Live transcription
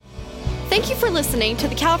Thank you for listening to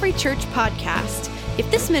the Calvary Church podcast. If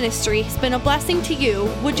this ministry has been a blessing to you,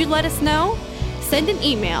 would you let us know? Send an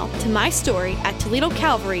email to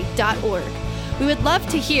mystory@toledocalvary.org. We would love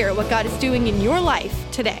to hear what God is doing in your life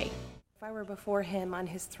today. If I were before him on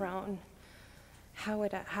his throne, how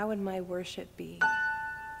would my worship be?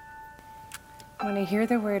 When I hear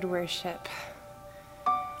the word worship,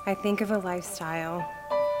 I think of a lifestyle,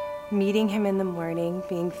 meeting him in the morning,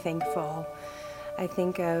 being thankful. I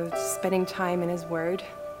think of spending time in his word.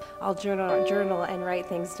 I'll journal and write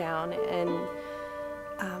things down, and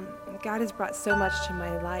God has brought so much to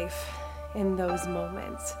my life in those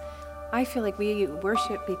moments. I feel like we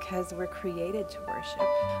worship because we're created to worship,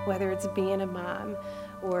 whether it's being a mom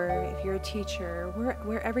or if you're a teacher,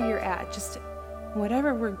 wherever you're at, just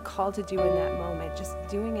whatever we're called to do in that moment, just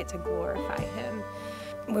doing it to glorify him.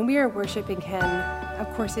 When we are worshiping him,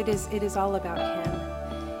 of course, it is all about him.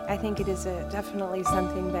 I think it is definitely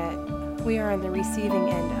something that we are on the receiving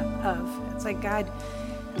end of. It's like God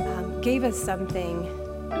gave us something.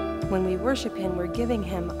 When we worship him, we're giving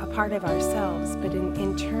him a part of ourselves, but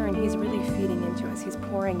in turn, he's really feeding into us. He's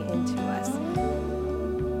pouring into us.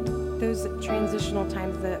 Those transitional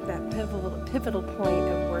times, that pivotal point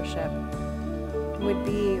of worship would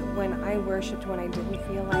be when I worshiped when I didn't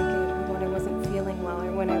feel like it, or when I wasn't feeling well,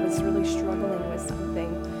 or when I was really struggling with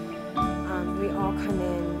something. We all come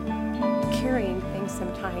in carrying things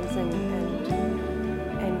sometimes, and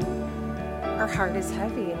our heart is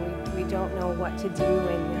heavy, and we don't know what to do,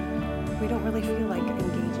 and we don't really feel like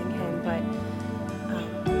engaging him. But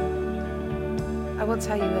I will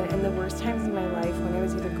tell you that in the worst times in my life, when I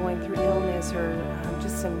was either going through illness or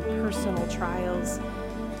just some personal trials,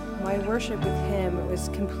 my worship with him was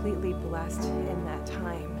completely blessed in that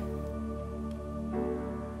time.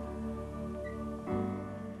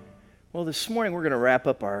 Well, this morning we're going to wrap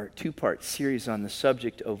up our two-part series on the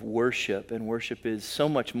subject of worship, and worship is so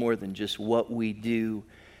much more than just what we do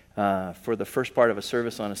for the first part of a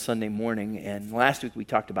service on a Sunday morning. And last week we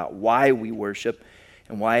talked about why we worship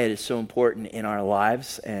and why it is so important in our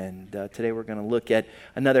lives. And today we're going to look at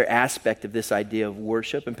another aspect of this idea of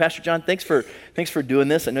worship. And Pastor John, thanks for doing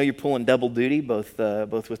this. I know you're pulling double duty, both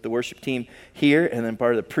with the worship team here and then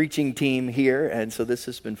part of the preaching team here. And so this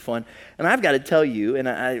has been fun. And I've got to tell you, and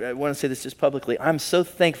I want to say this just publicly, I'm so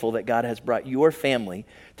thankful that God has brought your family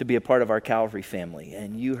to be a part of our Calvary family.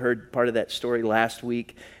 And you heard part of that story last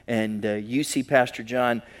week. And you see Pastor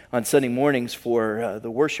John on Sunday mornings for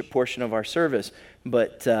the worship portion of our service.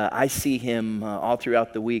 But I see him all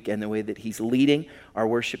throughout the week and the way that he's leading our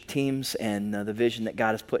worship teams and the vision that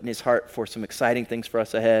God has put in his heart for some exciting things for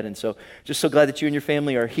us ahead. And so just so glad that you and your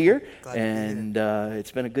family are here. And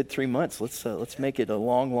it's been a good 3 months. Let's make it a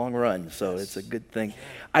long, long run. So it's a good thing.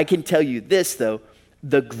 I can tell you this, though.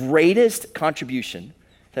 The greatest contribution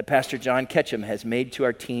that Pastor John Ketchum has made to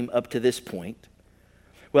our team up to this point,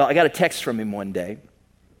 well, I got a text from him one day,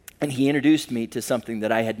 and he introduced me to something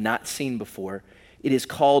that I had not seen before. It is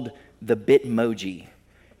called the Bitmoji.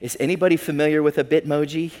 Is anybody familiar with a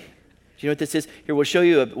Bitmoji? Do you know what this is? Here, we'll show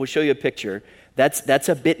you a picture. That's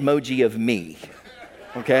a Bitmoji of me.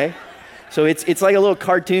 Okay? So it's like a little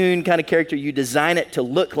cartoon kind of character. You design it to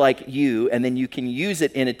look like you, and then you can use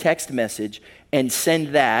it in a text message and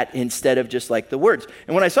send that instead of just like the words.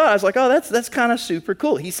 And when I saw it, I was like, oh, that's kind of super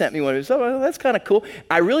cool. He sent me one. Oh, that's kind of cool.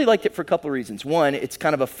 I really liked it for a couple of reasons. One, it's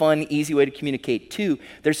kind of a fun, easy way to communicate. Two,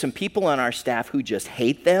 there's some people on our staff who just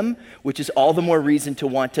hate them, which is all the more reason to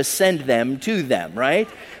want to send them to them, right?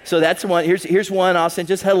 So that's one. Here's one. I'll send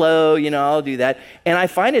just hello, I'll do that. And I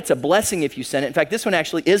find it's a blessing if you send it. In fact, this one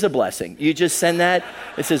actually is a blessing. You just send that.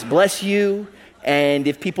 It says, bless you. And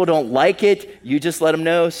if people don't like it, you just let them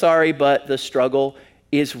know, sorry, but the struggle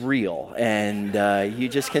is real. And you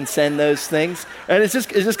just can send those things. And it's just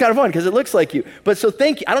kind of fun because it looks like you. But so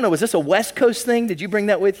thank you. I don't know, was this a West Coast thing? Did you bring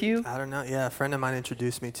that with you? I don't know. Yeah, a friend of mine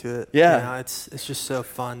introduced me to it. Yeah. It's just so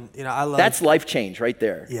fun. I love... That's life change right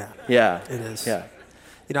there. Yeah. Yeah. It is. Yeah.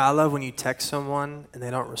 I love when you text someone and they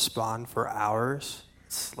don't respond for hours.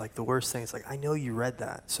 It's like the worst thing. It's like, I know you read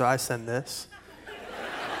that. So I send this.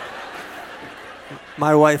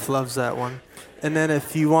 My wife loves that one. And then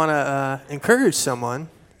if you want to encourage someone,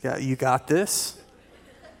 you got this.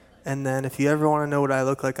 And then if you ever want to know what I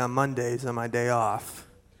look like on Mondays on my day off,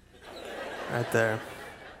 right there.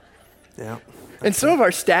 Yeah. And some of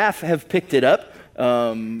our staff have picked it up.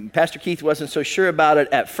 Pastor Keith wasn't so sure about it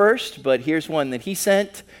at first, but here's one that he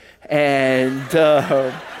sent. And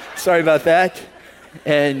sorry about that.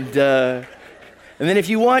 And then if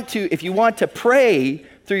you want to pray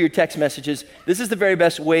through your text messages, this is the very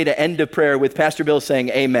best way to end a prayer with Pastor Bill saying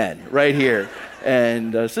amen right here.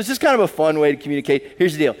 And so it's just kind of a fun way to communicate.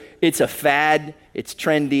 Here's the deal. It's a fad. It's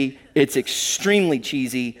trendy. It's extremely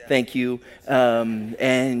cheesy. Thank you.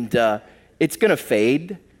 And it's going to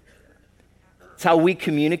fade. It's how we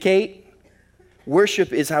communicate.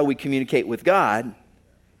 Worship is how we communicate with God.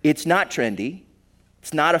 It's not trendy.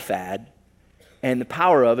 It's not a fad. And the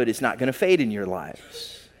power of it is not going to fade in your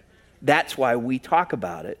lives. That's why we talk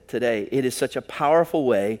about it today. It is such a powerful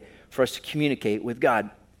way for us to communicate with God.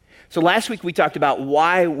 So last week we talked about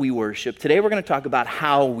why we worship. Today we're going to talk about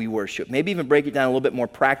how we worship. Maybe even break it down a little bit more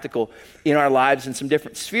practical in our lives and some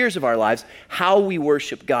different spheres of our lives, how we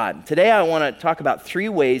worship God. Today I want to talk about 3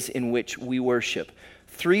 ways in which we worship.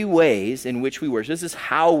 3 ways in which we worship. This is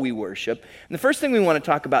how we worship. And the first thing we want to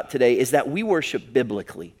talk about today is that we worship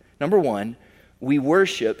biblically. Number 1, we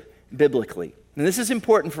worship biblically. And this is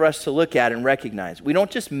important for us to look at and recognize. We don't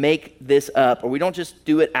just make this up, or we don't just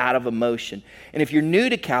do it out of emotion. And if you're new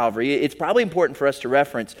to Calvary, it's probably important for us to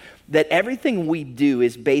reference that everything we do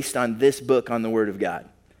is based on this book, on the Word of God.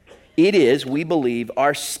 It is, we believe,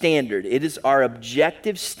 our standard. It is our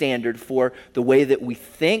objective standard for the way that we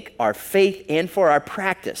think, our faith, and for our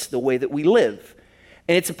practice, the way that we live.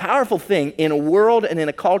 And it's a powerful thing in a world and in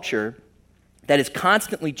a culture that is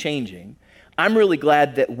constantly changing. I'm really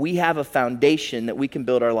glad that we have a foundation that we can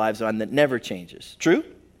build our lives on that never changes. True?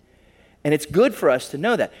 And it's good for us to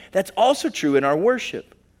know that. That's also true in our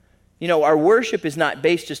worship. You know, our worship is not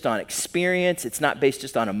based just on experience. It's not based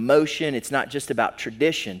just on emotion. It's not just about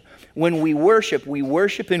tradition. When we worship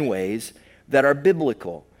in ways that are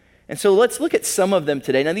biblical. And so let's look at some of them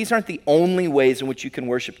today. Now, these aren't the only ways in which you can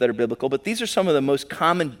worship that are biblical, but these are some of the most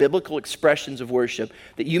common biblical expressions of worship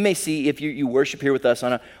that you may see if you worship here with us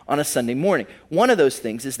on a Sunday morning. One of those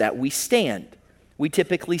things is that we stand. We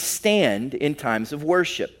typically stand in times of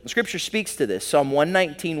worship. Scripture speaks to this. Psalm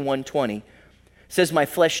 119, 120 says, "My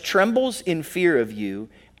flesh trembles in fear of you.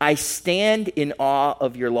 I stand in awe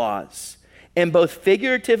of your laws." And both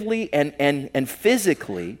figuratively and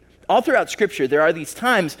physically, all throughout Scripture, there are these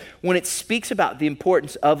times when it speaks about the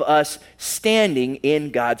importance of us standing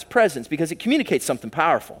in God's presence because it communicates something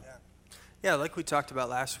powerful. Yeah, like we talked about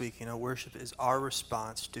last week, worship is our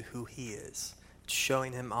response to who He is. It's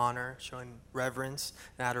showing Him honor, showing reverence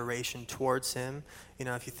and adoration towards Him.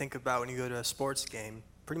 If you think about when you go to a sports game,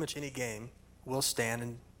 pretty much any game, we'll stand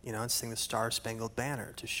and sing the Star-Spangled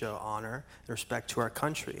Banner to show honor and respect to our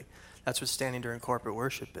country. That's what standing during corporate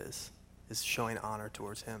worship is showing honor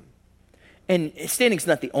towards Him. And standing is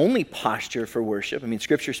not the only posture for worship.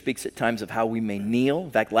 Scripture speaks at times of how we may kneel.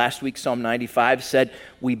 In fact, last week, Psalm 95 said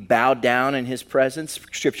we bow down in His presence.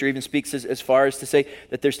 Scripture even speaks as far as to say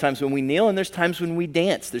that there's times when we kneel and there's times when we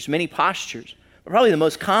dance. There's many postures. But probably the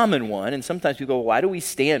most common one, and sometimes people go, why do we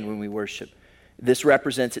stand when we worship? This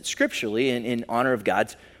represents it scripturally in honor of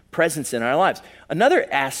God's presence in our lives. Another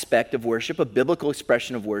aspect of worship, a biblical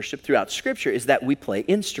expression of worship throughout Scripture, is that we play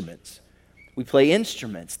instruments. We play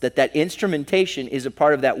instruments, that instrumentation is a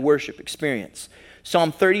part of that worship experience.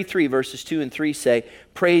 Psalm 33 verses 2 and 3 say,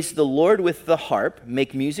 "Praise the Lord with the harp,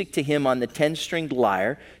 make music to Him on the 10-stringed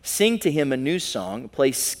lyre, sing to Him a new song,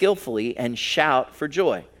 play skillfully and shout for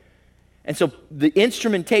joy." And so the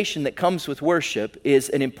instrumentation that comes with worship is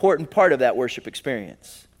an important part of that worship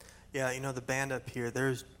experience. Yeah, the band up here,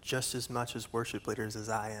 there's just as much as worship leaders as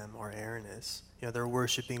I am or Aaron is. They're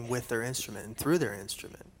worshiping with their instrument and through their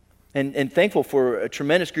instrument. And thankful for a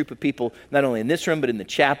tremendous group of people, not only in this room, but in the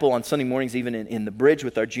chapel, on Sunday mornings, even in the bridge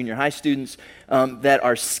with our junior high students, that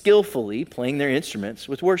are skillfully playing their instruments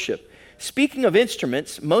with worship. Speaking of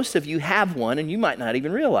instruments, most of you have one, and you might not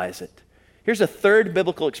even realize it. Here's a third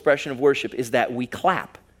biblical expression of worship, is that we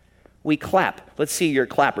clap. We clap. Let's see your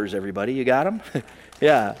clappers, everybody. You got them?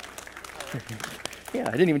 Yeah. Yeah,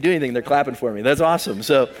 I didn't even do anything. They're clapping for me. That's awesome.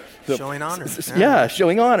 So showing honor. Yeah,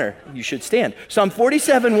 showing honor. You should stand. Psalm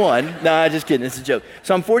 47:1. No, just kidding. It's a joke.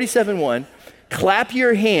 Psalm 47:1. "Clap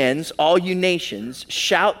your hands, all you nations.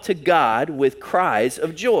 Shout to God with cries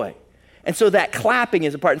of joy." And so that clapping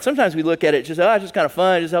is a part. And sometimes we look at it just, it's just kind of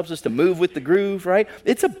fun. It just helps us to move with the groove, right?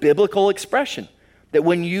 It's a biblical expression that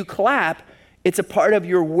when you clap, it's a part of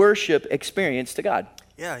your worship experience to God.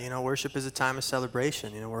 Yeah, worship is a time of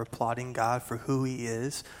celebration. We're applauding God for who He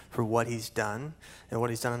is, for what He's done, and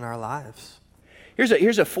what He's done in our lives.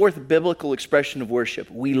 Here's a fourth biblical expression of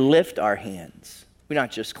worship. We lift our hands. We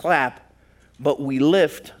not just clap, but we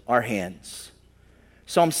lift our hands.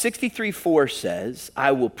 Psalm 63:4 says,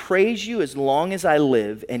 "I will praise you as long as I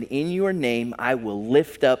live, and in your name I will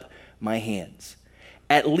lift up my hands."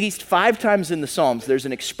 At least 5 times in the Psalms, there's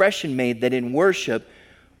an expression made that in worship,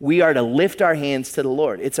 we are to lift our hands to the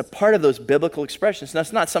Lord. It's a part of those biblical expressions. Now,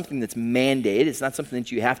 it's not something that's mandated. It's not something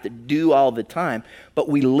that you have to do all the time, but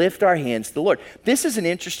we lift our hands to the Lord. This is an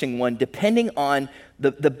interesting one depending on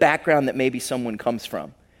the background that maybe someone comes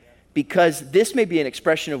from, because this may be an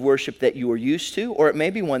expression of worship that you are used to, or it may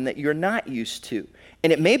be one that you're not used to.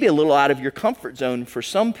 And it may be a little out of your comfort zone for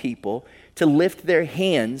some people to lift their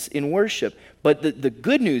hands in worship. But the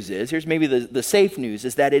good news is, here's maybe the safe news,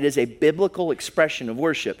 is that it is a biblical expression of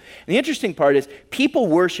worship. And the interesting part is people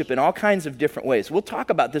worship in all kinds of different ways. We'll talk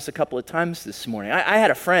about this a couple of times this morning. I had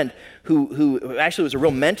a friend who actually was a real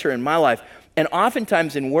mentor in my life, and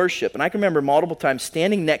oftentimes in worship, and I can remember multiple times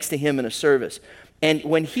standing next to him in a service, and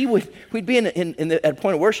when we'd be at a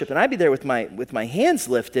point of worship, and I'd be there with my hands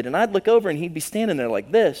lifted, and I'd look over, and he'd be standing there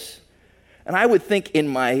like this. And I would think in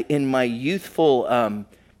my youthful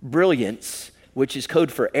brilliance, which is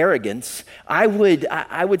code for arrogance, I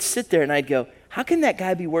would sit there and I'd go, how can that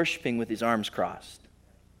guy be worshiping with his arms crossed?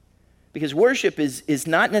 Because worship is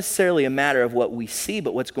not necessarily a matter of what we see,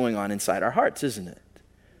 but what's going on inside our hearts, isn't it?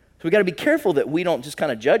 So we got to be careful that we don't just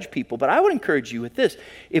kind of judge people. But I would encourage you with this.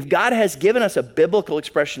 If God has given us a biblical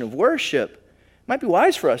expression of worship, it might be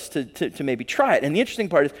wise for us to maybe try it. And the interesting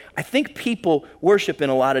part is, I think people worship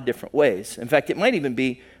in a lot of different ways. In fact, it might even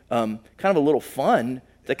be kind of a little fun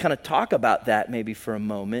to kind of talk about that maybe for a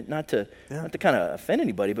moment, not to kind of offend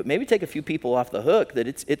anybody, but maybe take a few people off the hook that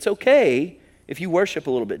it's okay if you worship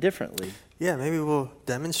a little bit differently. Yeah, maybe we'll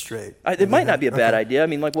demonstrate. It might not be a bad idea. I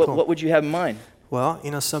mean, like, what would you have in mind? Well,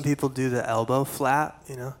 some people do the elbow flap,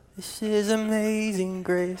 This is amazing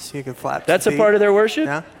grace. You can flap. That's a part of their worship?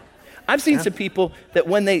 Yeah. I've seen some people that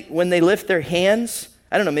when they lift their hands,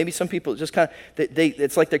 I don't know, maybe some people just kind of,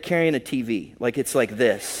 it's like they're carrying a TV. Like it's like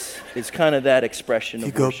this. It's kind of that expression of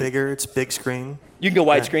worship. You go bigger, it's big screen. You can go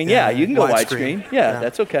widescreen. Yeah, you can go widescreen. Yeah,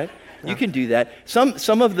 that's okay. Yeah. You can do that.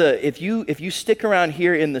 Some of the, if you stick around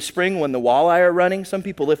here in the spring when the walleye are running, some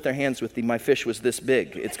people lift their hands with my fish was this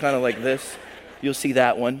big. It's kind of like this. You'll see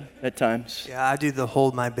that one at times. Yeah, I do the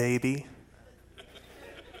hold my baby.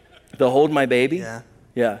 The hold my baby? Yeah.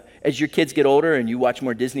 Yeah. As your kids get older and you watch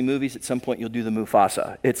more Disney movies, at some point you'll do the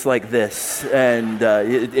Mufasa. It's like this, and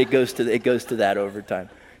it goes to that over time.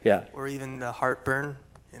 Yeah. Or even the heartburn,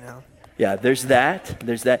 Yeah, there's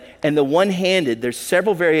that. And the one-handed, there's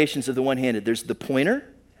several variations of the one-handed. There's the pointer,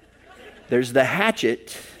 there's the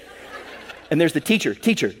hatchet, and there's the teacher.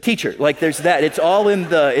 Like there's that. It's all in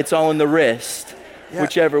the wrist,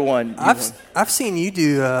 whichever one. I've seen you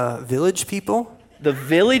do Village People. The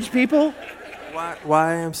Village People?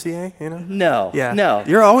 YMCA, No. Yeah. No.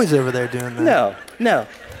 You're always over there doing that. No.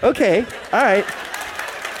 Okay. All right.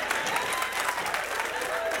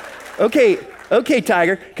 Okay,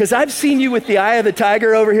 Tiger, because I've seen you with the Eye of the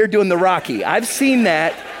Tiger over here doing the Rocky. I've seen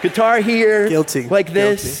that. Guitar here. Guilty. Like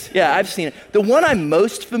this. Guilty. Yeah, I've seen it. The one I'm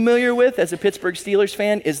most familiar with as a Pittsburgh Steelers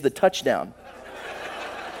fan is the touchdown.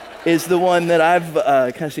 Is the one that I've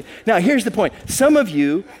kind of seen. Now, here's the point. Some of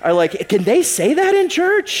you are like, can they say that in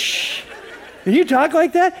church? Can you talk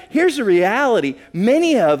like that? Here's the reality.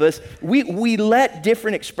 Many of us, we let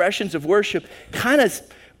different expressions of worship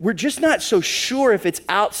we're just not so sure if it's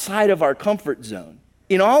outside of our comfort zone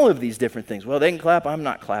in all of these different things. Well, they can clap, I'm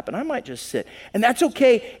not clapping. I might just sit. And that's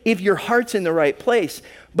okay if your heart's in the right place.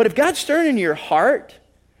 But if God's stirring in your heart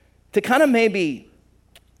to kind of maybe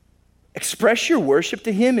express your worship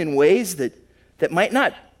to Him in ways that might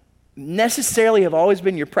not necessarily have always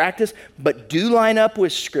been your practice, but do line up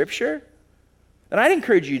with Scripture, and I'd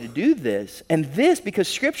encourage you to do this. And this, because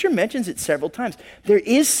Scripture mentions it several times, there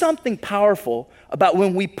is something powerful about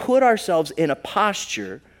when we put ourselves in a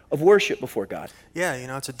posture of worship before God. Yeah,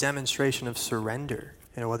 it's a demonstration of surrender.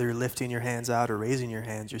 Whether you're lifting your hands out or raising your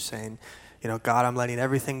hands, you're saying, God, I'm letting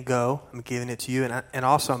everything go. I'm giving it to you. And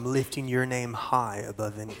also I'm lifting your name high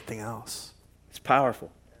above anything else. It's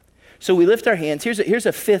powerful. So we lift our hands. Here's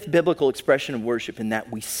a fifth biblical expression of worship in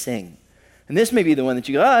that we sing. And this may be the one that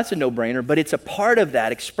you go, that's a no-brainer, but it's a part of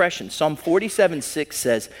that expression. Psalm 47:6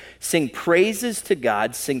 says, sing praises to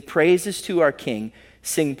God, sing praises to our King,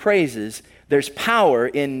 sing praises. There's power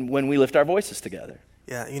in when we lift our voices together.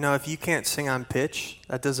 Yeah, if you can't sing on pitch,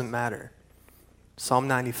 that doesn't matter. Psalm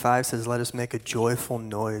 95 says, let us make a joyful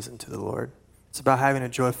noise unto the Lord. It's about having a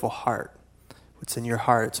joyful heart. What's in your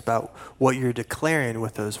heart? It's about what you're declaring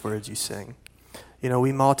with those words you sing.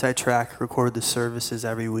 We multi-track, record the services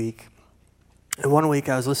every week. And one week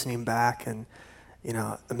I was listening back and,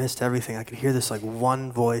 amidst everything, I could hear this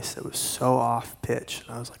one voice that was so off pitch.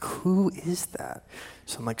 And I was like, who is that?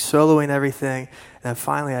 So I'm soloing everything. And then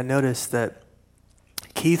finally I noticed that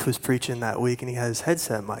Keith was preaching that week, and he had his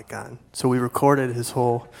headset mic on. So we recorded his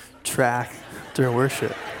whole track during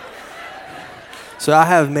worship. So I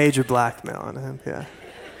have major blackmail on him, yeah.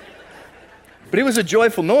 But it was a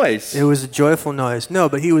joyful noise. It was a joyful noise. No,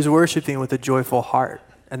 but he was worshiping with a joyful heart.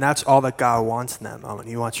 And that's all that God wants in that moment.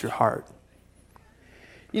 He wants your heart.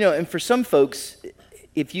 You know, and for some folks,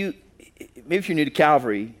 maybe if you're new to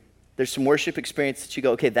Calvary, there's some worship experience that you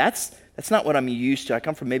go, okay, that's not what I'm used to. I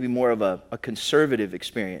come from maybe more of a conservative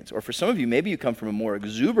experience. Or for some of you, maybe you come from a more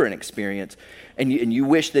exuberant experience, and you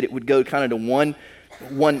wish that it would go kind of to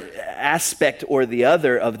one aspect or the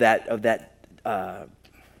other of that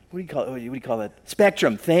what do you call that?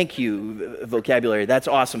 Spectrum. Thank you, vocabulary. That's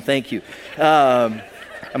awesome. Thank you.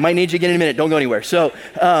 I might need you again in a minute. Don't go anywhere. So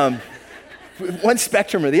one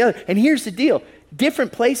spectrum or the other. And here's the deal.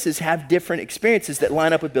 Different places have different experiences that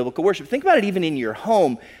line up with biblical worship. Think about it even in your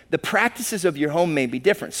home. The practices of your home may be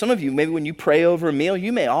different. Some of you, maybe when you pray over a meal,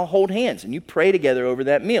 you may all hold hands and you pray together over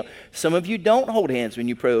that meal. Some of you don't hold hands when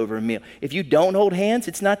you pray over a meal. If you don't hold hands,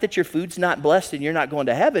 it's not that your food's not blessed and you're not going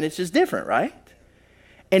to heaven. It's just different, right?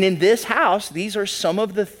 And in this house, these are some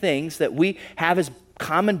of the things that we have as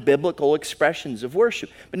common biblical expressions of worship.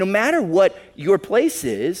 But no matter what your place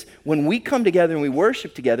is, when we come together and we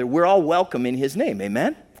worship together, we're all welcome in his name.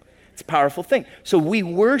 Amen? It's a powerful thing. So we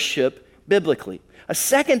worship biblically. A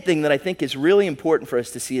second thing that I think is really important for us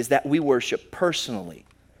to see is that we worship personally.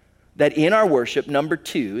 That in our worship, number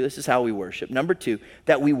two, this is how we worship. Number two,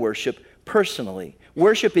 that we worship personally.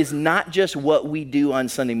 Worship is not just what we do on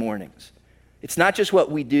Sunday mornings. It's not just what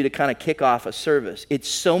we do to kind of kick off a service. It's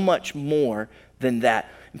so much more than that.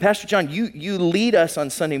 And Pastor John, you lead us on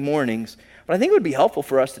Sunday mornings, but I think it would be helpful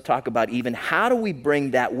for us to talk about even how do we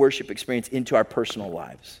bring that worship experience into our personal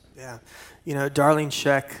lives. Yeah. You know, Darlene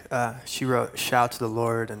Scheck, she wrote Shout to the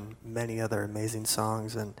Lord and many other amazing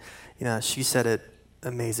songs. And, you know, she said it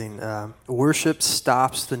amazing. Worship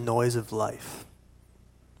stops the noise of life.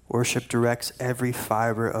 Worship directs every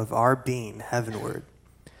fiber of our being heavenward.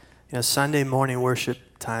 You know, Sunday morning worship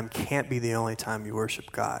time can't be the only time you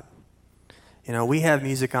worship God. You know, we have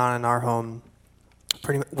music on in our home,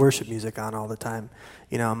 pretty much worship music on all the time.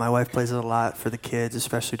 You know, my wife plays it a lot for the kids,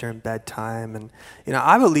 especially during bedtime. And, you know,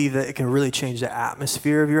 I believe that it can really change the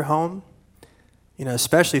atmosphere of your home. You know,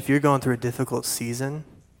 especially if you're going through a difficult season.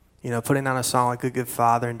 You know, putting on a song like A Good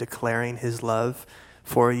Father and declaring his love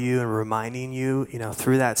for you and reminding you, you know,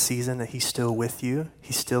 through that season that he's still with you.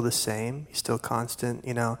 He's still the same. He's still constant,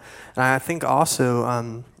 you know. And I think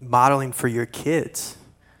also modeling for your kids,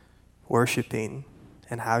 worshiping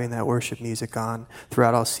and having that worship music on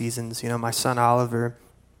throughout all seasons. You know, my son Oliver,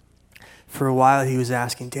 for a while he was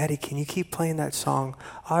asking, Daddy, can you keep playing that song,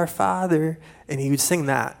 Our Father? And he would sing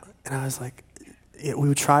that. And I was like, we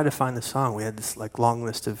would try to find the song. We had this like long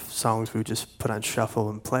list of songs we would just put on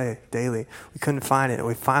shuffle and play daily. We couldn't find it. And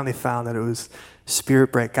we finally found that it was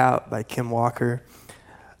Spirit Break Out by Kim Walker.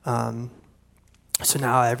 So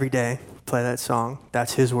now every day we play that song.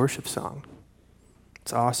 That's his worship song.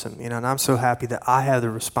 It's awesome, you know, and I'm so happy that I have the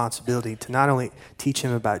responsibility to not only teach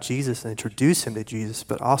him about Jesus and introduce him to Jesus,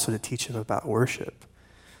 but also to teach him about worship.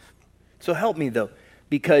 So help me, though,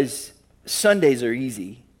 because Sundays are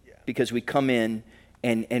easy because we come in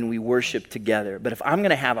and we worship together. But if I'm going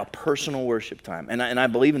to have a personal worship time, and I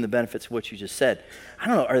believe in the benefits of what you just said, I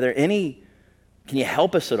don't know, can you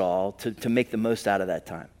help us at all to make the most out of that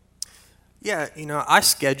time? Yeah, you know, I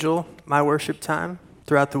schedule my worship time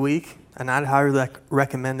throughout the week. And I'd highly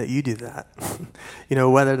recommend that you do that. You know,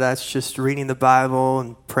 whether that's just reading the Bible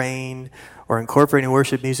and praying or incorporating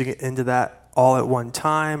worship music into that all at one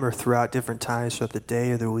time or throughout different times throughout the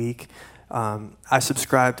day or the week. I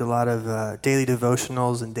subscribe to a lot of daily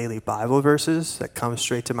devotionals and daily Bible verses that come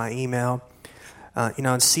straight to my email. You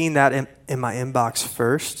know, and seeing that in my inbox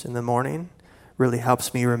first in the morning really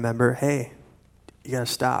helps me remember, hey, you got to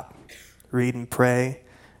stop, read and pray,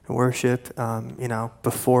 worship, you know,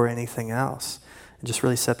 before anything else, and just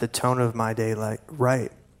really set the tone of my day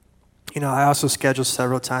right. You know, I also schedule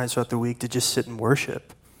several times throughout the week to just sit and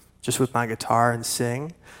worship, just with my guitar and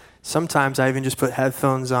sing. Sometimes I even just put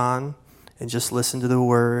headphones on and just listen to the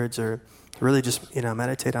words, or really just, you know,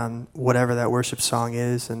 meditate on whatever that worship song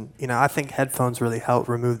is. And, you know, I think headphones really help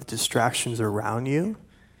remove the distractions around you.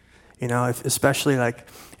 You know, especially like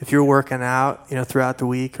if you're working out, you know, throughout the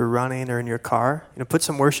week or running or in your car, you know, put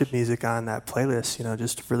some worship music on that playlist, you know,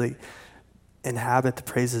 just to really inhabit the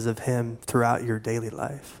praises of him throughout your daily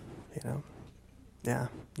life, you know. Yeah.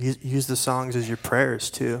 Use the songs as your prayers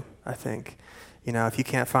too, I think. You know, if you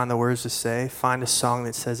can't find the words to say, find a song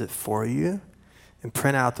that says it for you and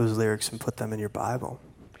print out those lyrics and put them in your Bible.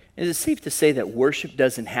 Is it safe to say that worship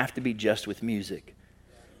doesn't have to be just with music?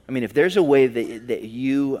 I mean, if there's a way that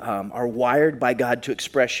you are wired by God to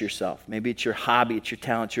express yourself, maybe it's your hobby, it's your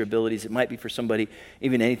talents, your abilities, it might be for somebody,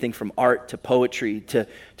 even anything from art to poetry to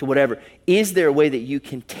whatever. Is there a way that you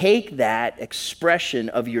can take that expression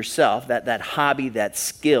of yourself, that hobby, that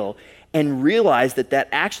skill, and realize that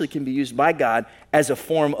actually can be used by God as a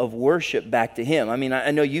form of worship back to Him? I mean,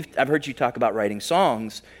 I know I've heard you talk about writing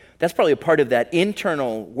songs. That's probably a part of that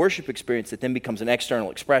internal worship experience that then becomes an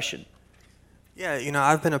external expression. Yeah,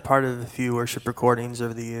 I've been a part of a few worship recordings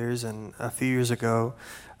over the years, and a few years ago,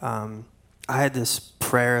 I had this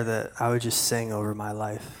prayer that I would just sing over my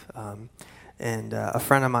life. And a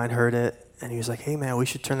friend of mine heard it, and he was like, hey, man, we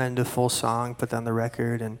should turn that into a full song, put that on the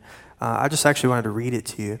record. And I just actually wanted to read it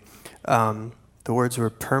to you. The words were,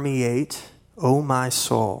 permeate, O my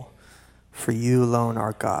soul, for you alone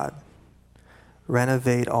are God.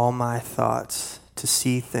 Renovate all my thoughts to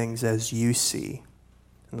see things as you see.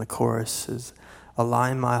 And the chorus is,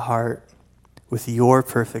 align my heart with your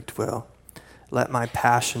perfect will. Let my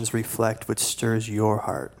passions reflect what stirs your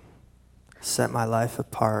heart. Set my life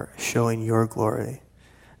apart, showing your glory.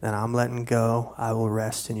 Then I'm letting go. I will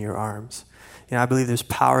rest in your arms. I believe there's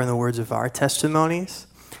power in the words of our testimonies.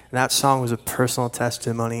 And that song was a personal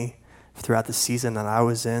testimony throughout the season that I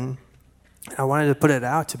was in. I wanted to put it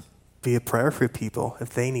out to be a prayer for people if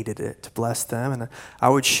they needed it, to bless them. And I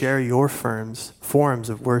would share your forms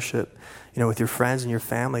of worship, with your friends and your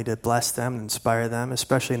family to bless them and inspire them,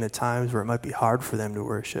 especially in the times where it might be hard for them to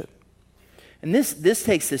worship. And this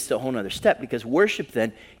takes this to a whole other step, because worship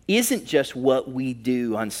then isn't just what we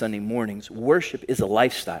do on Sunday mornings. Worship is a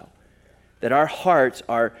lifestyle, that our hearts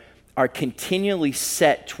are continually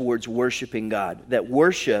set towards worshiping God. That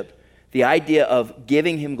worship, the idea of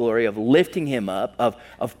giving Him glory, of lifting Him up,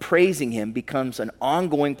 of praising Him, becomes an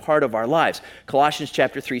ongoing part of our lives. Colossians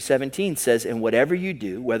chapter 3:17 says, and whatever you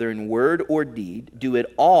do, whether in word or deed, do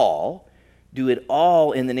it all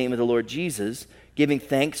in the name of the Lord Jesus, giving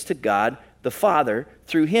thanks to God the Father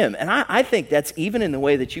through Him. And I think that's even in the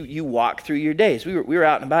way that you walk through your days. We were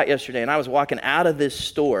out and about yesterday, and I was walking out of this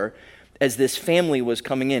store as this family was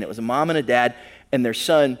coming in. It was a mom and a dad and their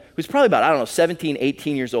son, who's probably about, 17,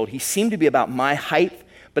 18 years old. He seemed to be about my height,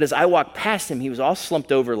 but as I walked past him, he was all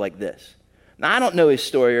slumped over like this. Now, I don't know his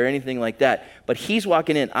story or anything like that, but he's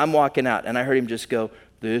walking in, I'm walking out, and I heard him just go,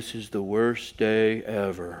 this is the worst day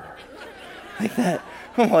ever. Like that.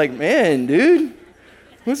 I'm like, man, dude,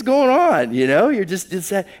 what's going on? You're just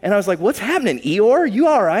sad. And I was like, what's happening? Eeyore, you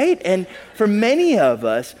all right? And for many of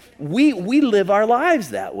us, we live our lives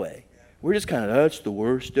that way. We're just kind of, that's the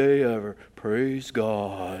worst day ever. Praise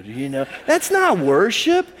God, That's not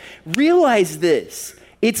worship. Realize this.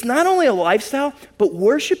 It's not only a lifestyle, but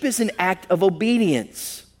worship is an act of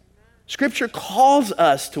obedience. Scripture calls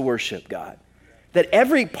us to worship God. That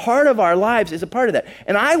every part of our lives is a part of that.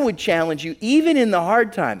 And I would challenge you, even in the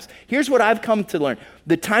hard times. Here's what I've come to learn.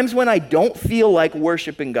 The times when I don't feel like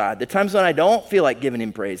worshiping God, the times when I don't feel like giving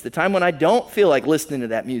Him praise, the time when I don't feel like listening to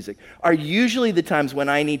that music, are usually the times when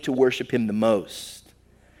I need to worship Him the most.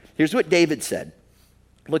 Here's what David said.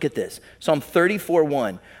 Look at this. Psalm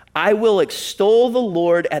 34:1. I will extol the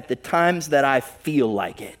Lord at the times that I feel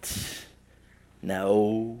like it.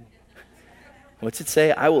 No. What's it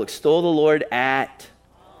say? I will extol the Lord at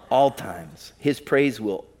all times. His praise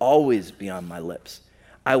will always be on my lips.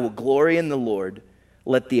 I will glory in the Lord.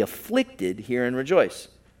 Let the afflicted hear and rejoice.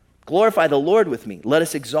 Glorify the Lord with me. Let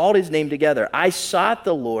us exalt His name together. I sought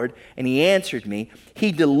the Lord, and He answered me.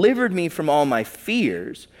 He delivered me from all my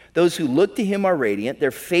fears. Those who look to Him are radiant.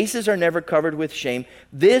 Their faces are never covered with shame.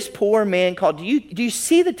 This poor man called. Do you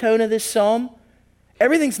see the tone of this psalm?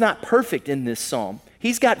 Everything's not perfect in this psalm.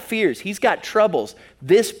 He's got fears. He's got troubles.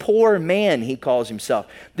 This poor man, he calls himself.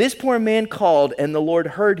 This poor man called, and the Lord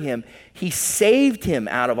heard him. He saved him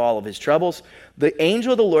out of all of his troubles. The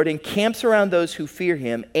angel of the Lord encamps around those who fear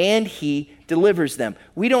Him, and He delivers them.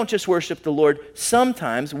 We don't just worship the Lord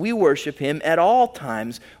sometimes. We worship Him at all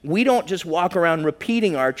times. We don't just walk around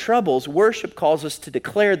repeating our troubles. Worship calls us to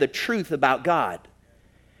declare the truth about God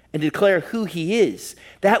and declare who He is.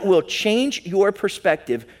 That will change your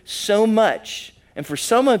perspective so much. And for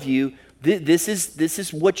some of you, this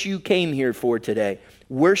is what you came here for today.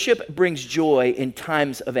 Worship brings joy in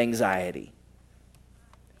times of anxiety.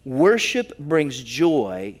 Worship brings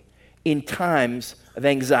joy in times of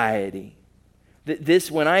anxiety.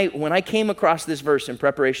 When I came across this verse in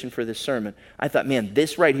preparation for this sermon, I thought, man,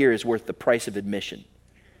 this right here is worth the price of admission.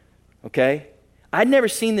 Okay? I'd never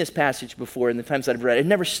seen this passage before in the times that I've read it. It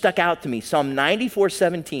never stuck out to me. Psalm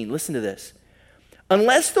 94:17. Listen to this.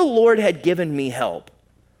 Unless the Lord had given me help,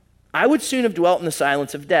 I would soon have dwelt in the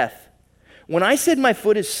silence of death. When I said my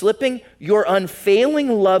foot is slipping, your unfailing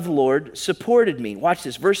love, Lord, supported me. Watch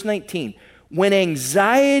this, verse 19. When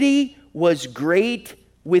anxiety was great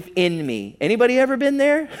within me. Anybody ever been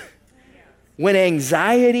there? When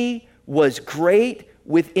anxiety was great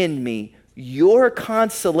within me, your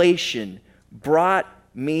consolation brought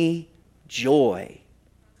me joy.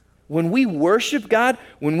 When we worship God,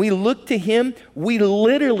 when we look to Him, we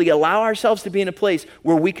literally allow ourselves to be in a place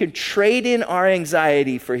where we can trade in our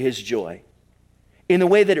anxiety for His joy. In the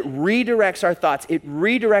way that it redirects our thoughts, it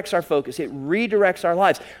redirects our focus, it redirects our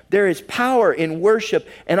lives. There is power in worship.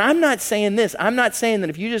 And I'm not saying this. I'm not saying that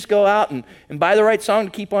if you just go out and buy the right song to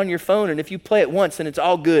keep on your phone, and if you play it once, then it's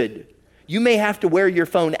all good. You may have to wear your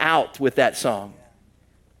phone out with that song.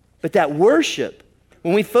 But that worship,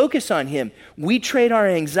 when we focus on Him, we trade our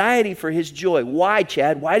anxiety for His joy. Why,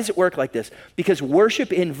 Chad? Why does it work like this? Because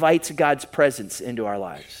worship invites God's presence into our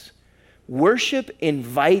lives. Worship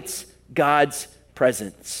invites God's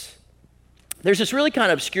presence. There's this really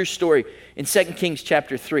kind of obscure story in 2 Kings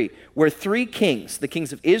chapter 3 where three kings, the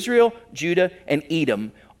kings of Israel, Judah, and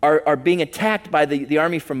Edom, are being attacked by the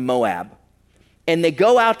army from Moab. And they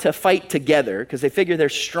go out to fight together because they figure they're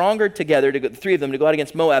stronger together, the three of them, to go out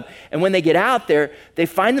against Moab. And when they get out there, they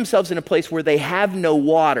find themselves in a place where they have no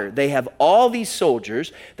water. They have all these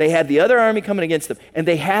soldiers. They have the other army coming against them, and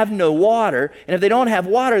they have no water. And if they don't have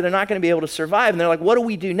water, they're not going to be able to survive. And they're like, what do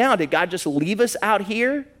we do now? Did God just leave us out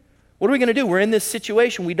here? What are we going to do? We're in this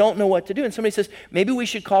situation. We don't know what to do. And somebody says, maybe we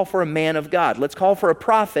should call for a man of God. Let's call for a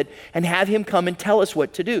prophet and have him come and tell us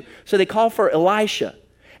what to do. So they call for Elisha.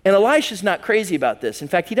 And Elisha's not crazy about this. In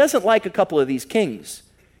fact, he doesn't like a couple of these kings.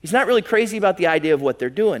 He's not really crazy about the idea of what they're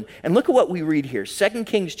doing. And look at what we read here. 2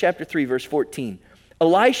 Kings chapter 3, verse 14.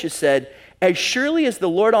 Elisha said, as surely as the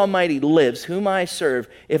Lord Almighty lives, whom I serve,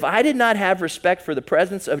 if I did not have respect for the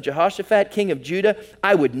presence of Jehoshaphat, king of Judah,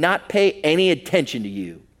 I would not pay any attention to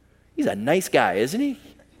you. He's a nice guy, isn't he?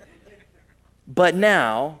 But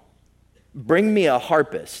now, bring me a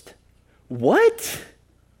harpist. What?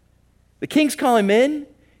 The kings call him in.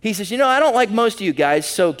 He says, I don't like most of you guys,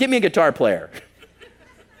 so give me a guitar player.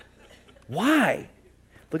 Why?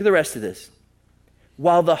 Look at the rest of this.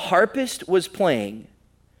 While the harpist was playing,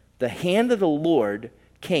 the hand of the Lord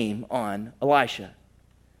came on Elisha.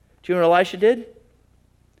 Do you know what Elisha did?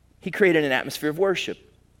 He created an atmosphere of worship.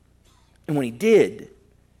 And when he did,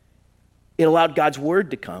 it allowed God's word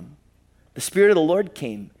to come. The Spirit of the Lord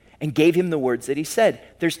came and gave him the words that he said.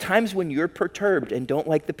 There's times when you're perturbed and don't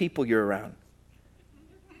like the people you're around.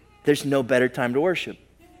 There's no better time to worship.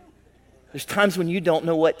 There's times when you don't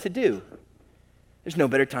know what to do. There's no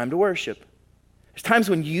better time to worship. There's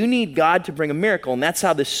times when you need God to bring a miracle, and that's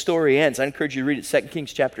how this story ends. I encourage you to read it, 2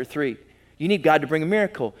 Kings chapter 3. You need God to bring a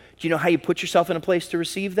miracle. Do you know how you put yourself in a place to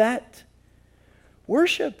receive that?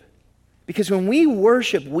 Worship. Because when we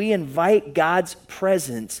worship, we invite God's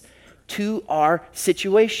presence to our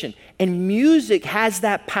situation. And music has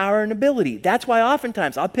that power and ability. That's why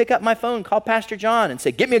oftentimes I'll pick up my phone, call Pastor John and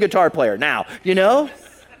say, get me a guitar player now,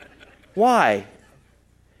 Why?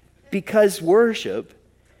 Because worship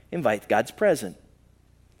invites God's presence.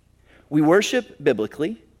 We worship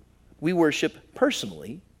biblically, we worship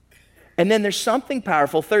personally, and then there's something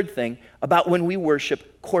powerful, third thing, about when we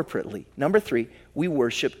worship corporately. Number 3, we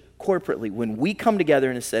worship corporately. When we come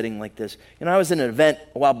together in a setting like this. I was in an event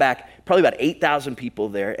a while back, probably about 8,000 people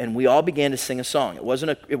there, and we all began to sing a song. It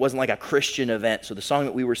wasn't like a Christian event, so the song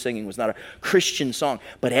that we were singing was not a Christian song,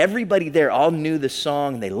 but everybody there all knew the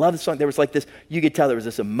song, and they loved the song. There was like this, you could tell there was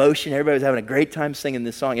this emotion. Everybody was having a great time singing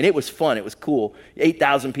this song, and it was fun. It was cool.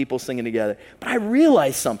 8,000 people singing together. But I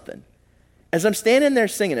realized something. As I'm standing there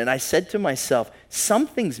singing, and I said to myself,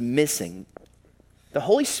 something's missing. The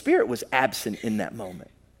Holy Spirit was absent in that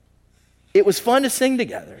moment. It was fun to sing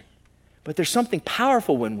together, but there's something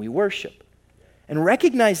powerful when we worship. And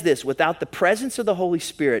recognize this, without the presence of the Holy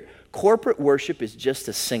Spirit, corporate worship is just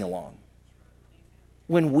a sing-along.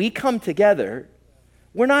 When we come together,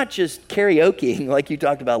 we're not just karaokeing like you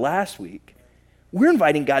talked about last week. We're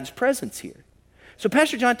inviting God's presence here. So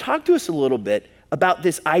Pastor John, talk to us a little bit about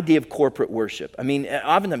this idea of corporate worship.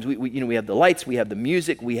 Oftentimes we have the lights, we have the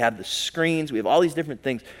music, we have the screens, we have all these different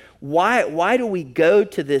things. Why do we go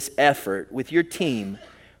to this effort with your team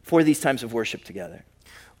for these times of worship together?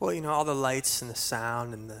 Well, all the lights and the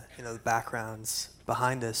sound and the backgrounds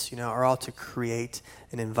behind us, are all to create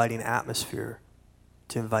an inviting atmosphere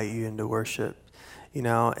to invite you into worship, and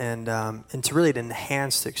to really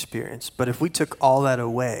enhance the experience. But if we took all that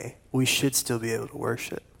away, we should still be able to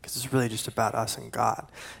worship because it's really just about us and God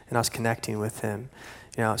and us connecting with Him.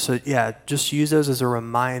 So yeah, just use those as a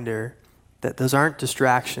reminder that those aren't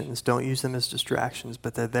distractions. Don't use them as distractions,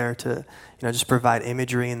 but they're there to, just provide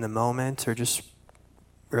imagery in the moment or just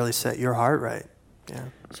really set your heart right. Yeah.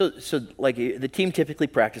 So like the team typically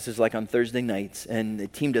practices like on Thursday nights, and the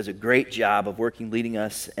team does a great job of leading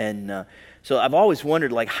us. And so I've always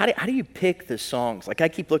wondered, like, how do you pick the songs? Like, I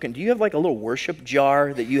keep looking. Do you have like a little worship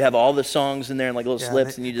jar that you have all the songs in there and like little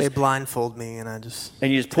slips, and they blindfold me, and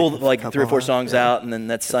you just pull like 3 or 4 songs out, and then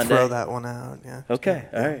that's Sunday. Throw that one out. Yeah. Okay.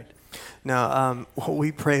 All right. No,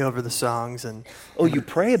 we pray over the songs, and you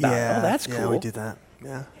pray about it. Oh, that's cool. Yeah, we do that.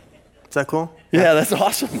 Yeah. Is that cool? Yeah, that's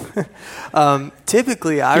awesome.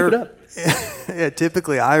 Typically,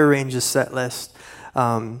 typically I arrange a set list,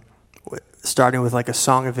 starting with like a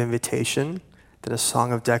song of invitation, then a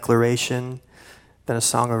song of declaration, then a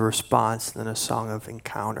song of response, then a song of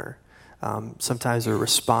encounter. Sometimes a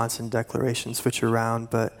response and declaration switch around,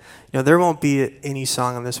 but there won't be any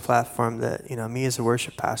song on this platform that me as a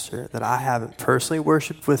worship pastor that I haven't personally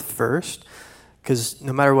worshiped with first. Because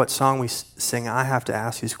no matter what song we sing, I have to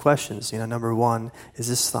ask these questions. Number one, is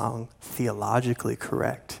this song theologically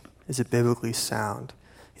correct? Is it biblically sound?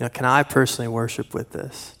 Can I personally worship with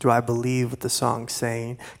this? Do I believe what the song's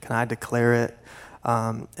saying? Can I declare it?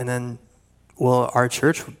 And then, will our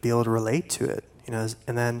church be able to relate to it?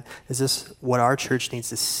 And then, is this what our church needs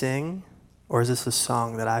to sing? Or is this a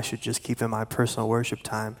song that I should just keep in my personal worship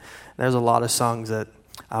time? And there's a lot of songs that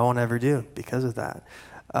I won't ever do because of that.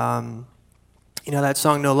 That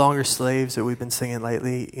song, No Longer Slaves, that we've been singing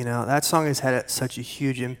lately, that song has had such a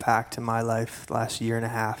huge impact in my life the last year and a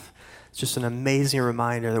half. It's just an amazing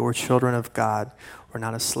reminder that we're children of God. We're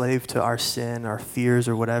not a slave to our sin, our fears,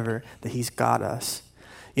 or whatever, that he's got us.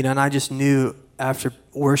 And I just knew after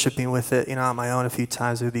worshiping with it, on my own a few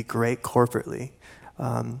times, it would be great corporately.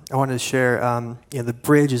 I wanted to share, the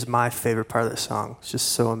bridge is my favorite part of the song. It's just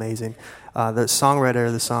so amazing. The songwriter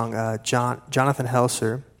of the song, Jonathan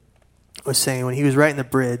Helser, was saying when he was writing the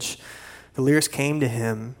bridge, the lyrics came to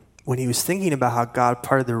him when he was thinking about how God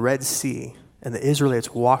parted the Red Sea and the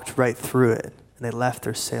Israelites walked right through it and they left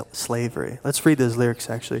their slavery. Let's read those lyrics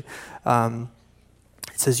actually. It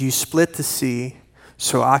says, "You split the sea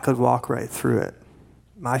so I could walk right through it.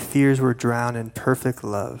 My fears were drowned in perfect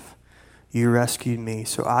love. You rescued me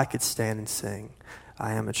so I could stand and sing.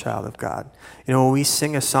 I am a child of God." When we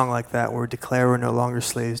sing a song like that, where we declare we're no longer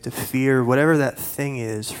slaves to fear, whatever that thing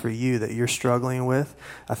is for you that you're struggling with,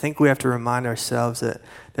 I think we have to remind ourselves that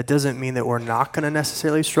that doesn't mean that we're not going to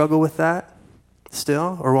necessarily struggle with that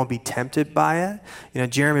still, or won't be tempted by it.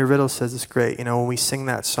 Jeremy Riddle says it's great. When we sing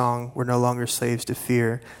that song, we're no longer slaves to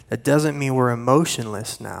fear, that doesn't mean we're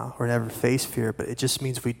emotionless now or never face fear, but it just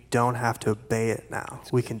means we don't have to obey it now.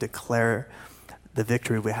 We can declare the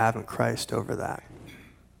victory we have in Christ over that.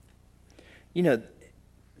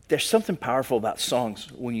 There's something powerful about songs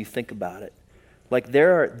when you think about it. Like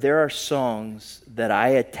there are songs that I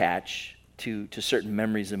attach to certain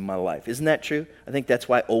memories in my life. Isn't that true? I think that's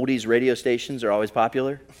why oldies radio stations are always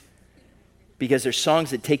popular. Because there's songs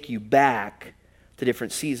that take you back to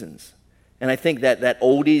different seasons. And I think that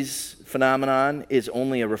oldies phenomenon is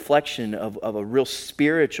only a reflection of a real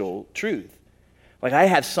spiritual truth. Like I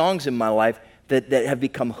have songs in my life that have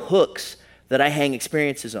become hooks that I hang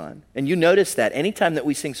experiences on. And you notice that anytime that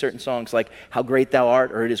we sing certain songs like How Great Thou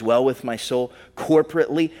Art or It Is Well With My Soul,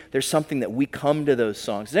 corporately, there's something that we come to those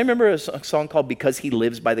songs. Does anybody remember a song called Because He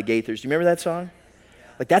Lives by the Gaithers? Do you remember that song?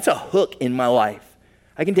 Like that's a hook in my life.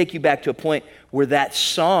 I can take you back to a point where that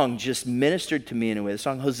song just ministered to me in a way. The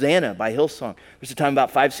song Hosanna by Hillsong. There's a time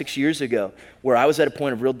about 5-6 years ago where I was at a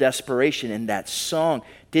point of real desperation and that song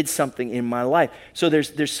did something in my life. So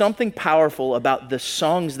there's something powerful about the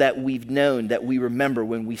songs that we've known, that we remember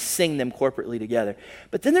when we sing them corporately together.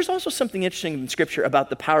 But then there's also something interesting in Scripture about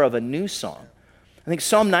the power of a new song. I think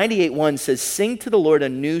Psalm 98:1 says, "Sing to the Lord a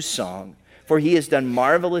new song, for he has done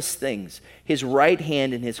marvelous things. His right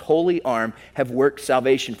hand and his holy arm have worked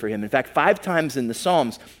salvation for him." In fact, 5 times in the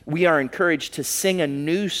Psalms, we are encouraged to sing a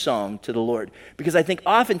new song to the Lord. Because I think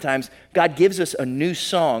oftentimes God gives us a new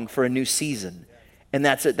song for a new season. And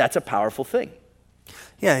that's a powerful thing.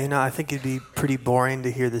 Yeah, I think it'd be pretty boring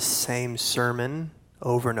to hear the same sermon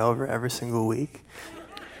over and over every single week.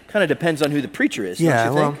 Kind of depends on who the preacher is, yeah,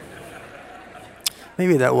 don't you think?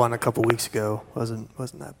 Maybe that one a couple weeks ago wasn't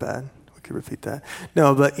that bad. We could repeat that.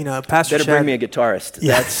 No, but Pastor Better Chad, bring me a guitarist.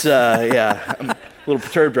 Yeah. That's I'm a little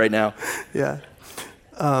perturbed right now. Yeah.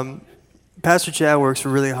 Pastor Chad works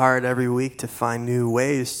really hard every week to find new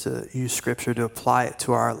ways to use Scripture to apply it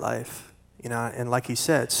to our life. And like he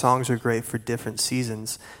said, songs are great for different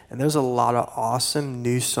seasons. And there's a lot of awesome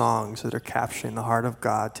new songs that are capturing the heart of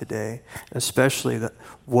God today, especially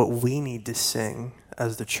what we need to sing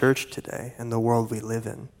as the church today and the world we live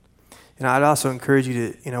in. And I'd also encourage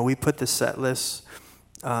you to, we put the set lists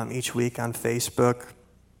each week on Facebook.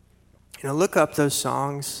 Look up those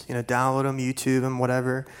songs, download them, YouTube them,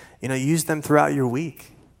 whatever. Use them throughout your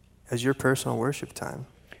week as your personal worship time.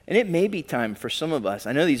 And it may be time for some of us,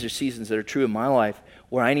 I know these are seasons that are true in my life,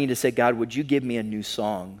 where I need to say, God, would you give me a new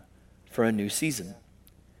song for a new season?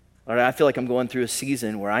 Or I feel like I'm going through a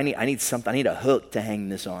season where I need something, I need a hook to hang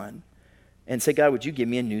this on. And say, God, would you give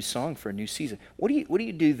me a new song for a new season? What do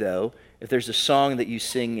you do, though, if there's a song that you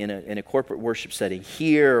sing in a corporate worship setting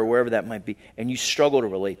here or wherever that might be, and you struggle to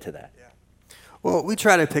relate to that? Well, we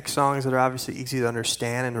try to pick songs that are obviously easy to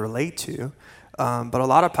understand and relate to, but a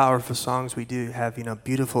lot of powerful songs we do have,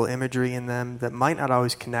 beautiful imagery in them that might not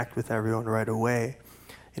always connect with everyone right away.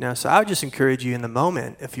 So I would just encourage you in the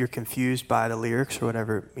moment, if you're confused by the lyrics or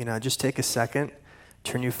whatever, just take a second,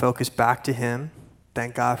 turn your focus back to Him,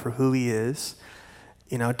 thank God for who He is.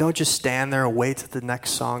 Don't just stand there and wait till the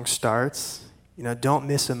next song starts. Don't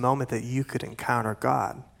miss a moment that you could encounter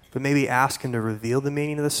God. But maybe ask Him to reveal the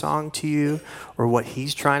meaning of the song to you or what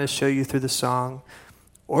He's trying to show you through the song.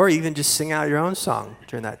 Or even just sing out your own song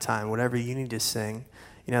during that time, whatever you need to sing.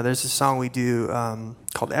 There's a song we do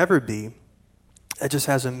called Ever Be. It just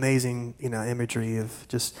has amazing, imagery of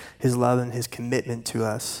just His love and His commitment to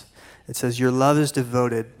us. It says, your love is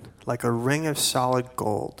devoted like a ring of solid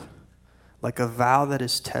gold, like a vow that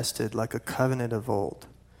is tested, like a covenant of old.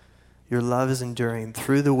 Your love is enduring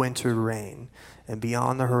through the winter rain and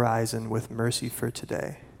beyond the horizon with mercy for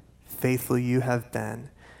today. Faithful you have been,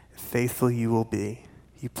 faithful you will be.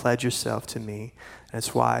 You pledge yourself to me, and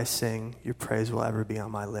it's why I sing, your praise will ever be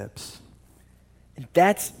on my lips. And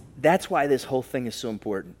that's why this whole thing is so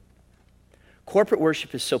important. Corporate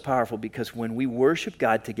worship is so powerful because when we worship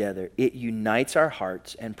God together, it unites our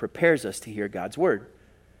hearts and prepares us to hear God's word.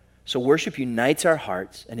 So worship unites our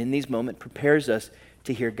hearts, and in these moments prepares us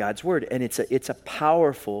to hear God's word. And it's a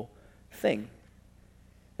powerful thing.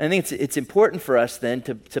 And I think it's important for us then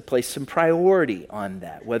to place some priority on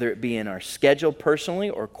that, whether it be in our schedule personally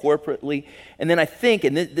or corporately. And then I think,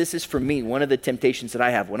 and this is for me, one of the temptations that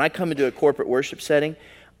I have. When I come into a corporate worship setting,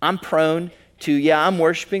 I'm prone to, I'm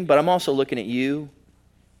worshiping, but I'm also looking at you,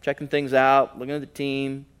 checking things out, looking at the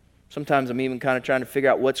team. Sometimes I'm even kind of trying to figure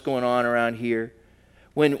out what's going on around here.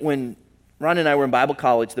 When Ron and I were in Bible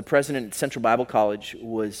college, the president at Central Bible College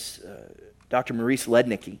was Dr. Maurice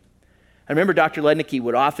Lednicki. I remember Dr. Lednicki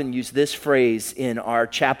would often use this phrase in our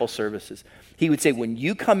chapel services. He would say, when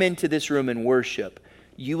you come into this room and worship,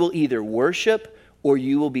 you will either worship or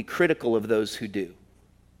you will be critical of those who do.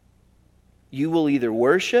 You will either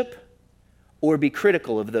worship or be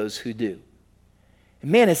critical of those who do.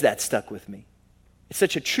 And man, has that stuck with me. It's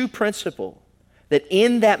such a true principle that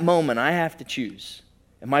in that moment I have to choose.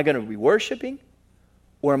 Am I going to be worshiping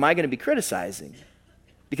or am I going to be criticizing?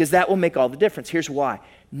 Because that will make all the difference. Here's why.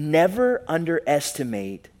 Never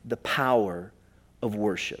underestimate the power of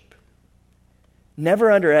worship. Never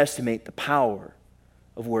underestimate the power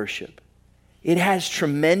of worship. It has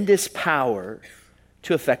tremendous power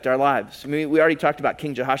to affect our lives. I mean, we already talked about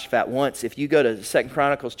King Jehoshaphat once. If you go to 2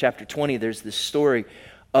 Chronicles chapter 20, there's this story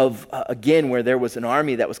of, again, where there was an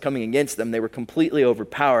army that was coming against them. They were completely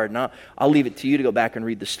overpowered. Now, I'll leave it to you to go back and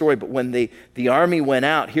read the story. But when the army went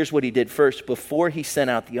out, here's what he did first. Before he sent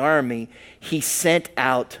out the army, he sent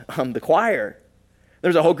out the choir.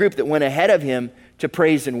 There's a whole group that went ahead of him to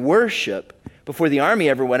praise and worship before the army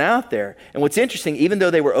ever went out there. And what's interesting, even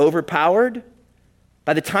though they were overpowered,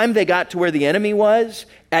 by the time they got to where the enemy was,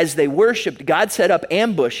 as they worshiped, God set up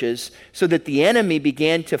ambushes so that the enemy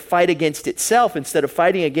began to fight against itself instead of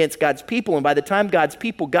fighting against God's people. And by the time God's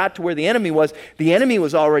people got to where the enemy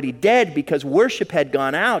was already dead because worship had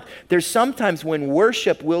gone out. There's sometimes when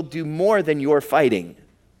worship will do more than your fighting.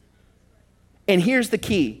 And here's the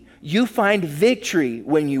key. You find victory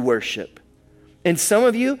when you worship. And some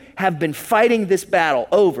of you have been fighting this battle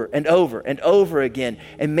over and over and over again.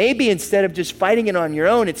 And maybe instead of just fighting it on your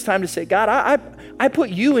own, it's time to say, God, I put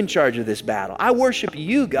you in charge of this battle. I worship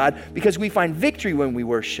you, God, because we find victory when we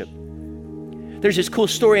worship. There's this cool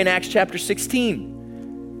story in Acts chapter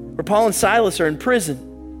 16 where Paul and Silas are in prison.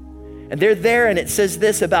 And they're there, and it says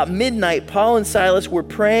this: about midnight, Paul and Silas were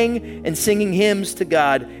praying and singing hymns to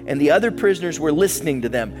God, and the other prisoners were listening to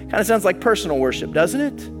them. Kind of sounds like personal worship, doesn't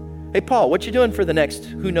it? Hey, Paul, what you doing for the next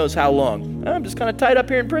who knows how long? I'm just kind of tied up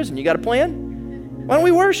here in prison. You got a plan? Why don't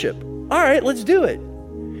we worship? All right, let's do it.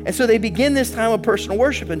 And so they begin this time of personal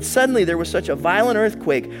worship, and suddenly there was such a violent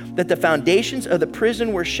earthquake that the foundations of the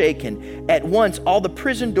prison were shaken. At once, all the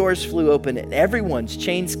prison doors flew open, and everyone's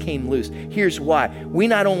chains came loose. Here's why. We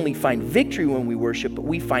not only find victory when we worship, but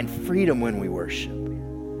we find freedom when we worship.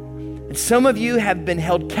 And some of you have been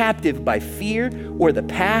held captive by fear or the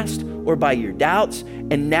past or by your doubts.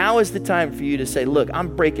 And now is the time for you to say, look,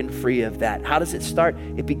 I'm breaking free of that. How does it start?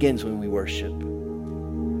 It begins when we worship.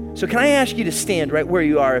 So can I ask you to stand right where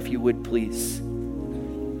you are, if you would, please?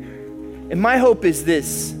 And my hope is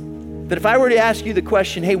this, that if I were to ask you the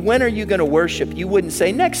question, hey, when are you going to worship? You wouldn't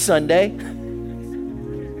say next Sunday.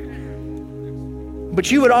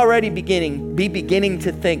 But you would already be beginning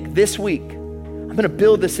to think, this week, I'm going to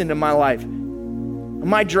build this into my life,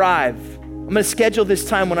 my drive. I'm going to schedule this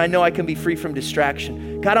time when I know I can be free from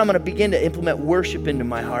distraction. God, I'm going to begin to implement worship into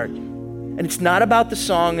my heart. And it's not about the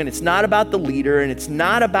song, and it's not about the leader, and it's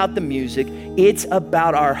not about the music. It's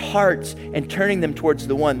about our hearts and turning them towards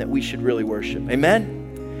the one that we should really worship.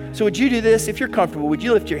 Amen? So would you do this? If you're comfortable, would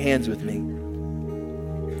you lift your hands with me?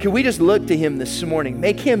 Can we just look to him this morning?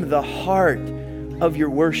 Make him the heart of your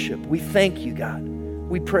worship. We thank you, God.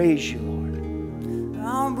 We praise you, Lord.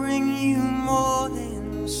 I'll bring you more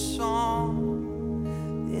than a song,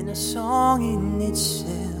 and a song in itself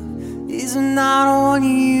is not what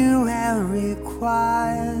you have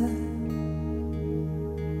required.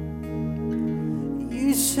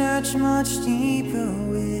 You search much deeper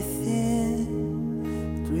within,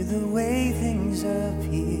 through the way things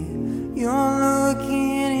appear. You're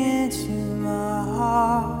looking into my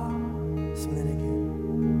heart. Sing that again.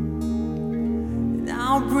 And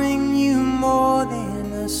I'll bring you more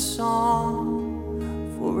than a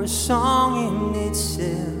song, for a song in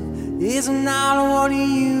itself is not what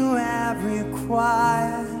you have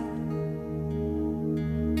required.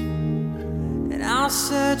 And I'll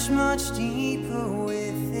search much deeper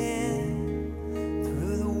within,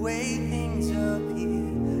 through the way things appear.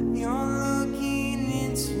 You're looking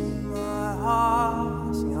into my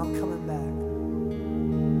heart. Sing, I'm coming back.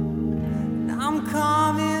 And I'm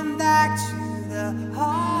coming back to the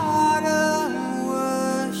heart of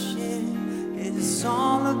worship. It's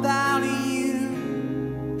all about you.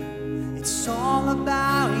 It's all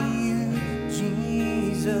about you,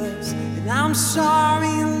 Jesus. And I'm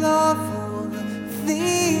sorry, Lord, for the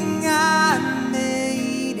thing I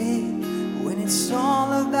made it. When it's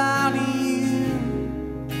all about you,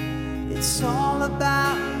 it's all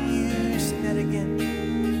about you. Sing that again.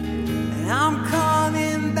 And I'm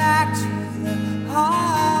coming back to the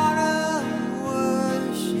heart of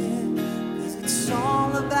worship, 'cause it's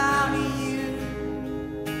all about you.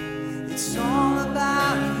 It's all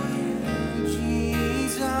about you.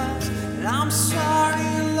 And I'm sorry,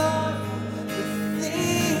 Lord, for the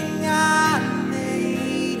thing I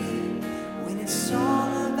made it. When it's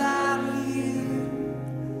all about you,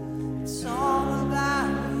 it's all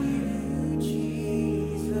about you,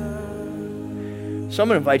 Jesus. So I'm going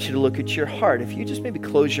to invite you to look at your heart. If you just maybe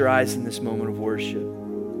close your eyes in this moment of worship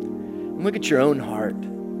and look at your own heart.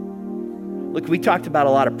 Look, we talked about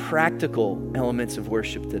a lot of practical elements of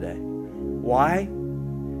worship today. Why?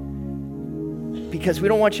 Because we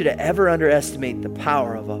don't want you to ever underestimate the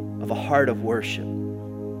power of a heart of worship.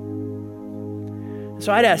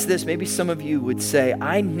 So I'd ask this, maybe some of you would say,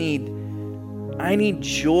 I need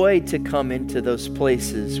joy to come into those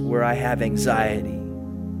places where I have anxiety.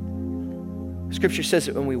 Scripture says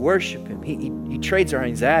that when we worship him, he trades our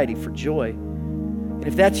anxiety for joy. And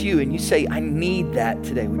if that's you and you say, I need that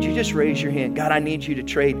today, would you just raise your hand? God, I need you to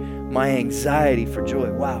trade my anxiety for joy.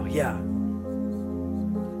 Wow, yeah.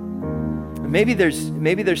 Maybe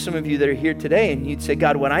there's some of you that are here today and you'd say,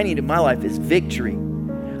 God, what I need in my life is victory.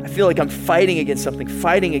 I feel like I'm fighting against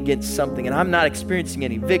something, and I'm not experiencing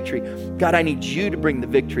any victory. God, I need you to bring the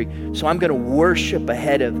victory, so I'm going to worship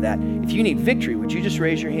ahead of that. If you need victory, would you just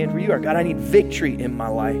raise your hand where you are? God, I need victory in my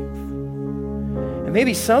life. And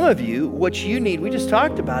maybe some of you, what you need, we just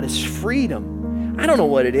talked about, is freedom. I don't know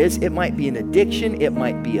what it is. It might be an addiction. It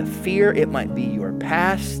might be a fear. It might be your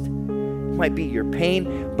past. It might be your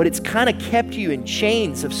pain, but it's kind of kept you in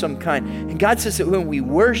chains of some kind. And God says that when we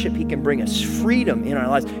worship, he can bring us freedom in our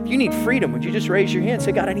lives. If you need freedom, would you just raise your hand and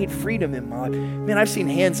say, God, I need freedom in my life? Man, I've seen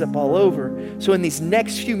hands up all over. So in these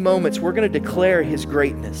next few moments, we're going to declare his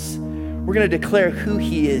greatness. We're going to declare who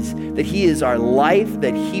he is, that he is our life,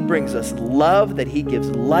 that he brings us love, that he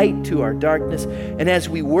gives light to our darkness. And as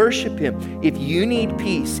we worship him, if you need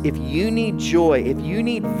peace, if you need joy, if you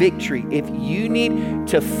need victory, if you need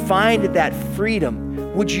to find that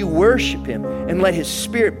freedom, would you worship him and let his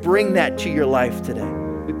Spirit bring that to your life today?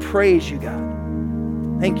 We praise you,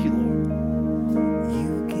 God. Thank you, Lord.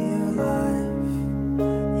 You give life,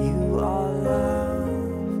 you are love,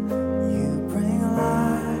 you bring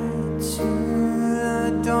light to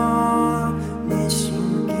the darkness,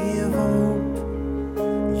 you give hope,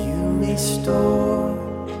 you restore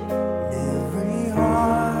every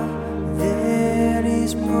heart that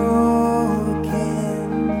is broken.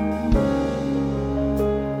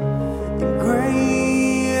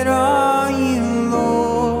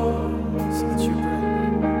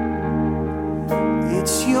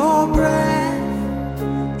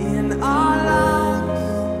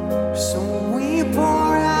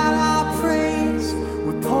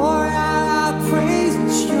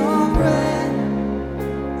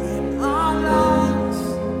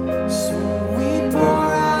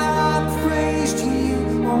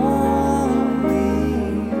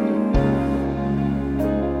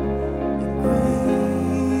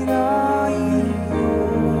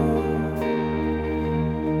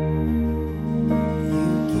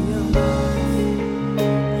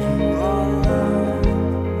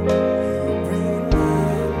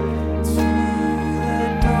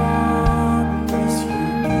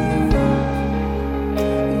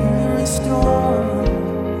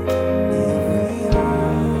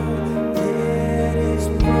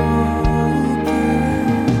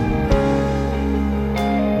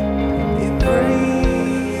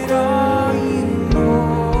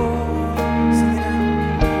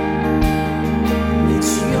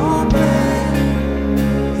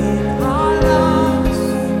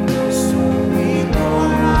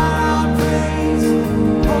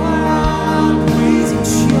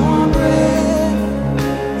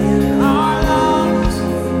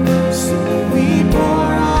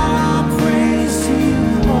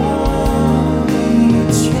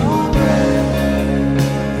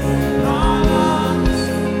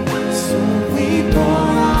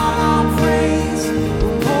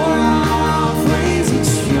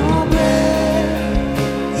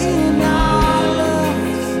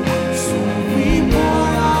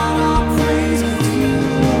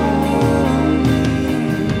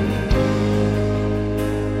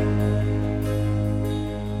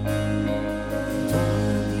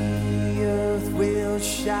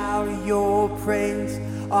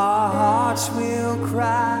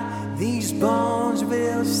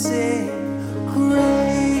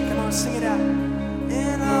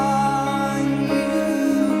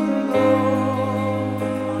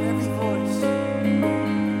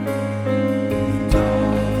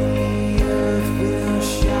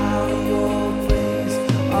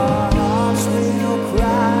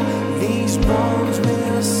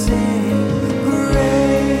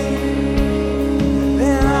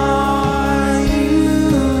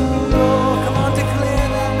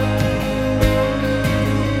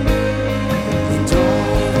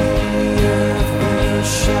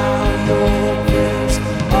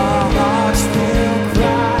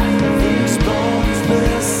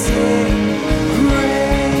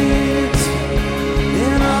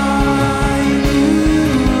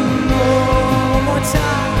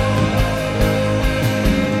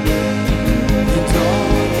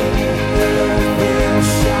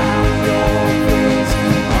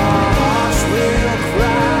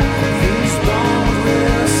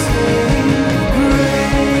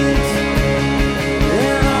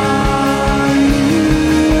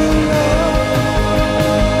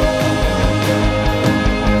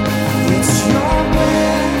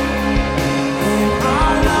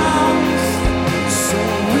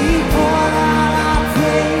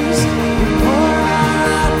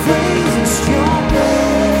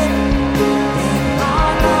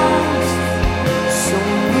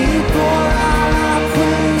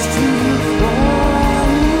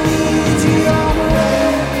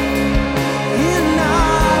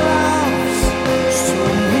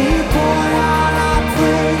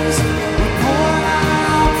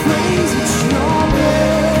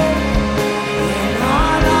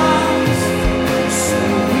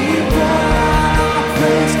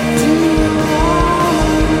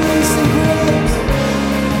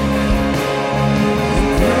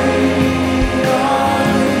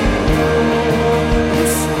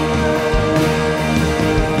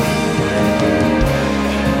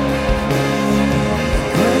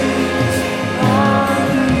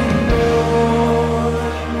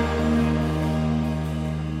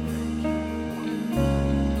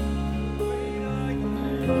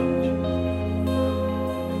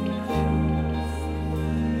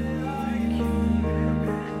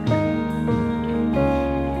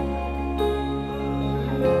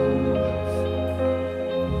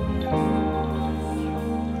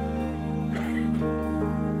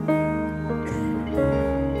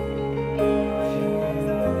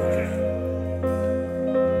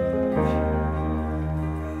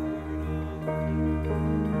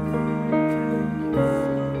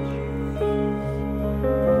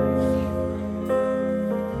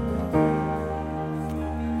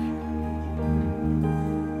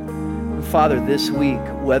 Father, this week,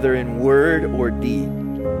 whether in word or deed,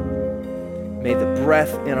 may the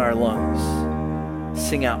breath in our lungs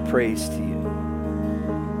sing out praise to you.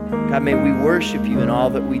 God, may we worship you in all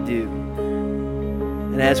that we do.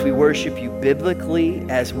 And as we worship you biblically,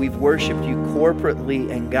 as we've worshiped you corporately,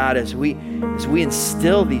 and God, as we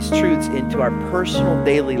instill these truths into our personal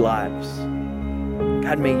daily lives,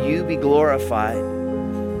 God, may you be glorified.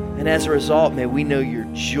 And as a result, may we know your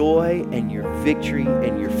joy and your victory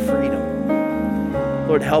and your freedom.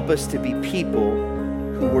 Lord, help us to be people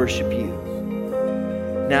who worship you.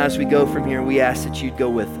 Now, as we go from here, we ask that you'd go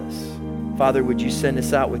with us. Father, would you send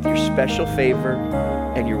us out with your special favor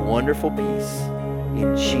and your wonderful peace?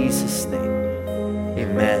 In Jesus' name,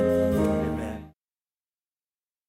 amen.